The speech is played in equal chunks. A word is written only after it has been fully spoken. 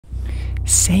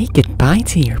Say goodbye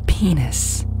to your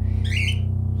penis.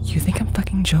 You think I'm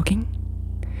fucking joking?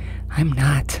 I'm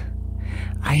not.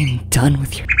 I am done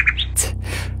with your shit.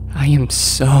 I am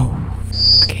so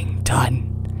fucking done.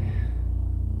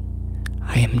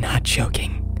 I am not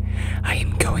joking. I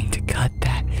am going to cut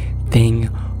that thing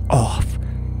off.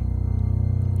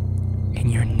 And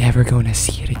you're never going to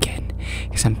see it again,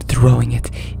 because I'm throwing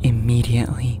it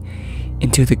immediately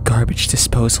into the garbage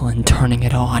disposal and turning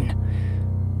it on.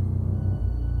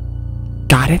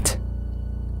 Got it?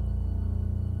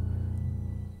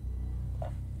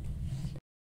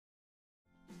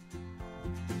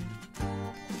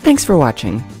 Thanks for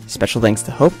watching. Special thanks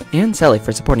to Hope and Sally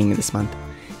for supporting me this month.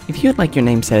 If you would like your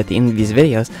name said at the end of these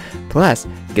videos, plus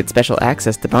get special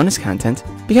access to bonus content,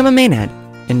 become a main ad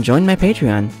and join my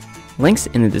Patreon. Links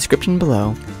in the description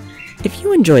below. If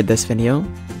you enjoyed this video,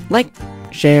 like,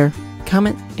 share,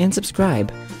 comment, and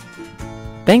subscribe.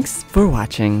 Thanks for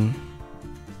watching.